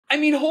I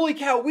mean, holy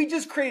cow, we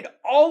just created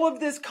all of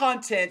this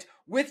content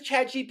with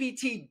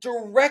ChatGPT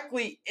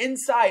directly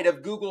inside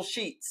of Google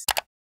Sheets.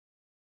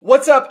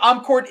 What's up?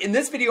 I'm Cord. In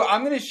this video,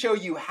 I'm going to show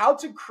you how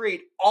to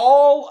create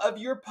all of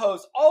your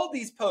posts, all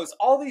these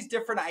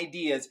different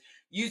ideas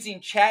using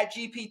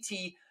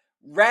ChatGPT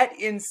right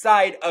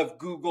inside of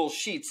Google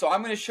Sheets. So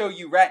I'm going to show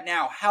you right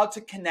now how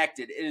to connect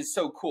it. It is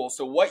so cool.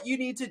 So what you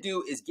need to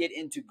do is get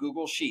into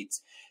Google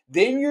Sheets.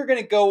 Then you're going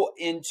to go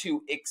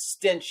into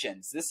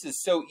extensions. This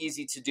is so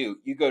easy to do.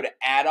 You go to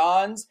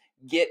add-ons,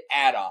 get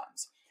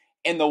add-ons.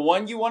 And the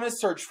one you want to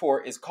search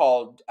for is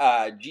called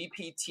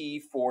GPT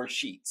for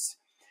Sheets.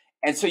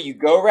 And so you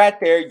go right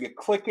there, you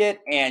click it,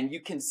 and you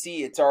can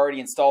see it's already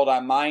installed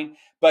on mine,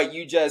 but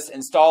you just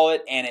install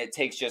it and it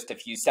takes just a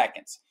few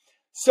seconds.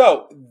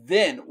 So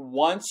then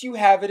once you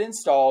have it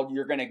installed,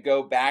 you're going to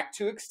go back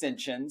to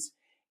extensions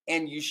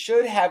and you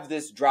should have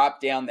this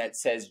drop down that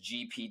says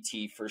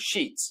GPT for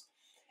Sheets.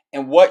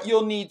 And what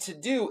you'll need to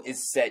do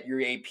is set your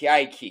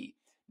API key.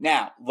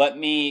 Now, let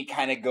me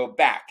kind of go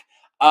back.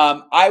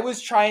 I was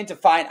trying to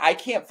find, I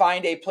can't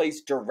find a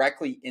place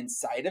directly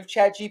inside of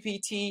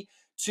ChatGPT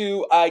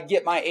to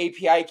get my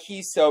API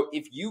key. So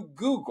if you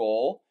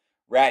Google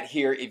right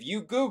here, if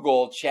you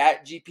Google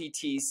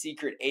ChatGPT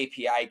secret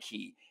API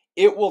key,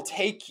 it will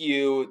take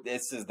you,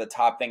 this is the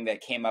top thing that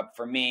came up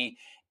for me.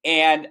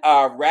 And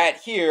right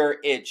here,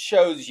 it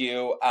shows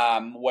you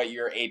what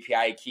your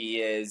API key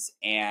is.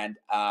 And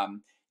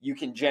you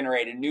can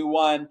generate a new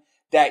one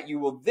that you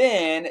will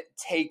then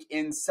take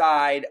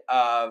inside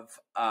of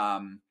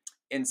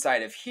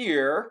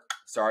here.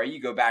 Sorry, you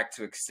go back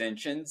to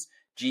extensions,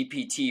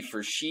 GPT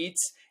for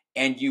Sheets,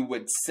 and you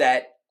would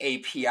set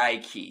API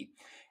key.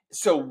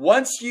 So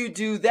once you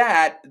do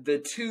that, the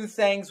two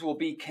things will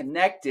be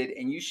connected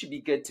and you should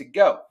be good to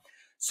go.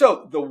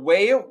 So the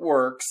way it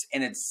works,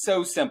 and it's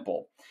so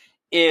simple,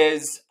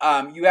 is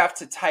you have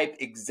to type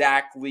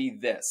exactly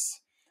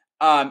this.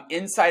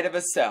 Inside of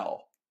a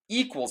cell,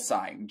 equal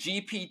sign,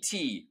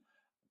 GPT,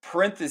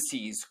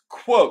 parentheses,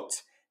 quote,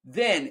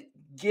 then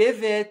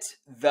give it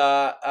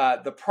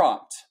the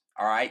prompt.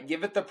 All right,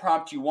 give it the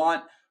prompt you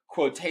want,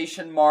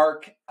 quotation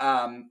mark,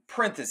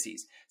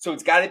 parentheses. So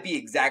it's got to be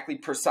exactly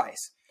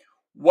precise.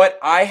 What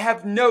I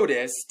have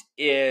noticed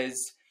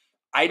is,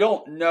 I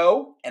don't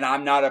know, and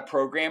I'm not a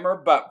programmer,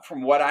 but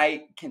from what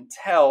I can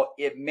tell,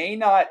 it may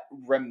not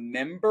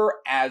remember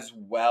as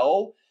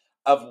well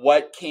of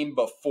what came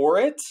before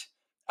it,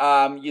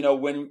 you know,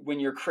 when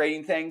you're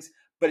creating things,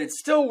 but it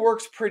still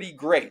works pretty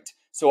great.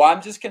 So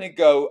I'm just going to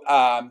go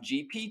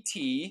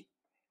GPT,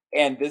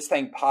 and this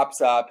thing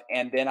pops up,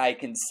 and then I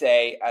can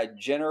say,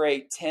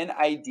 generate 10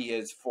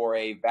 ideas for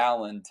a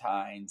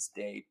Valentine's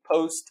Day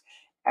post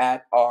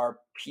at our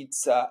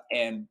pizza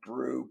and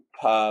brew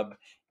pub.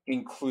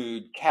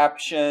 Include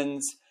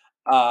captions,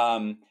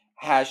 hashtags,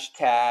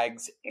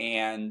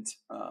 and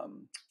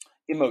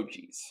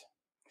emojis,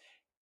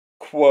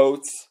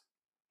 quotes,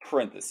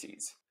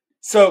 parentheses.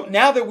 So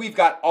now that we've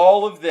got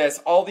all of this,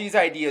 all these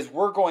ideas,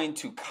 we're going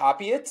to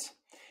copy it.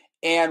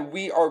 And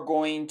we are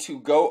going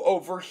to go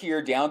over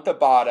here down at the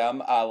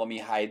bottom. Let me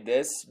hide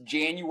this.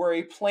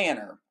 January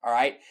planner. All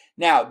right.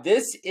 Now,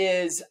 this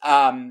is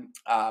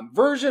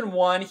version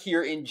 1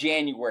 here in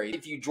January.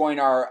 If you join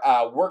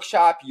our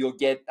workshop, you'll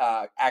get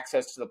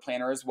access to the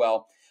planner as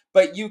well.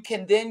 But you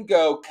can then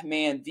go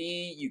Command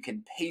V. You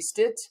can paste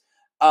it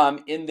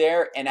in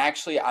there. And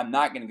actually, I'm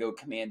not going to go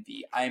Command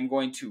V. I am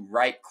going to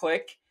right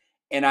click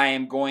and I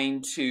am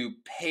going to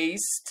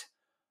paste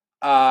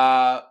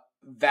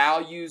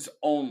values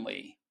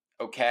only,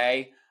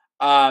 okay?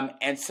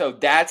 And so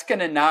that's going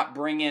to not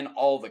bring in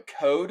all the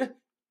code.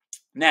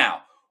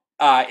 Now,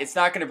 it's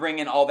not going to bring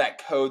in all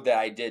that code that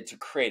I did to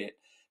create it.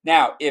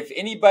 Now, if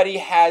anybody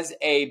has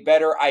a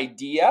better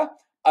idea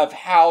of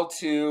how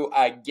to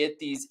get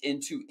these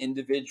into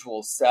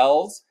individual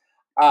cells,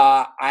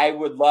 I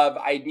would love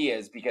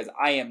ideas, because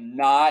I am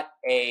not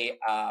a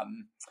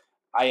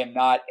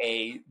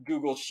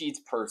Google Sheets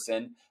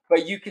person,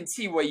 but you can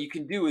see what you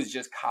can do is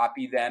just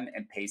copy them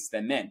and paste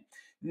them in.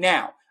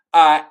 Now,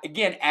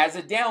 again, as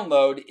a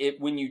download,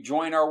 when you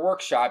join our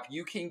workshop,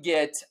 you can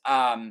get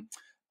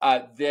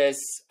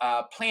this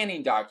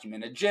planning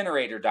document, a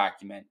generator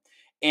document.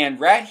 And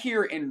right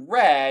here in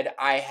red,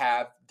 I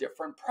have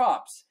different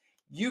prompts.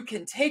 You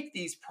can take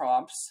these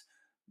prompts,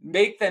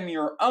 make them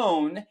your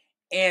own,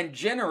 and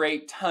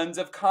generate tons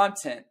of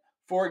content.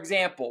 For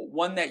example,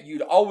 one that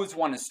you'd always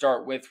want to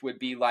start with would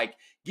be like,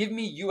 give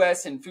me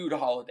US and food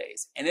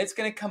holidays. And it's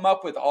going to come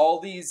up with all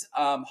these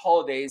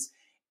holidays,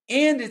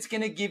 and it's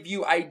going to give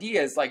you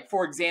ideas. Like,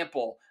 for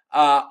example,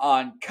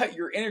 on Cut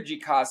Your Energy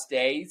Cost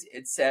Days,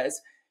 it says,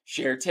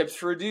 share tips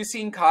for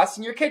reducing costs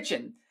in your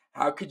kitchen.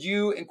 How could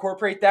you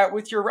incorporate that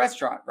with your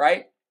restaurant,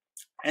 right?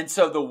 And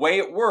so the way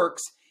it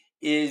works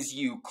is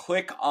you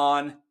click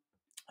on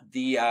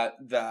the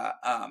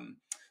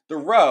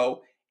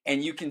row,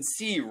 and you can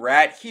see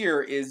right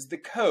here is the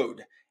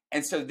code.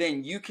 And so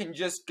then you can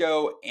just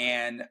go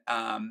and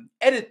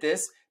edit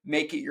this,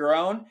 make it your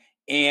own,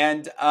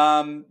 and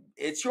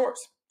it's yours.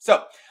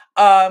 So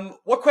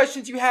What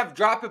questions you have,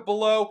 drop it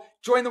below.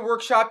 Join the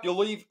workshop.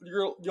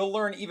 You'll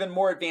learn even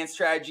more advanced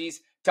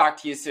strategies. Talk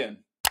to you soon.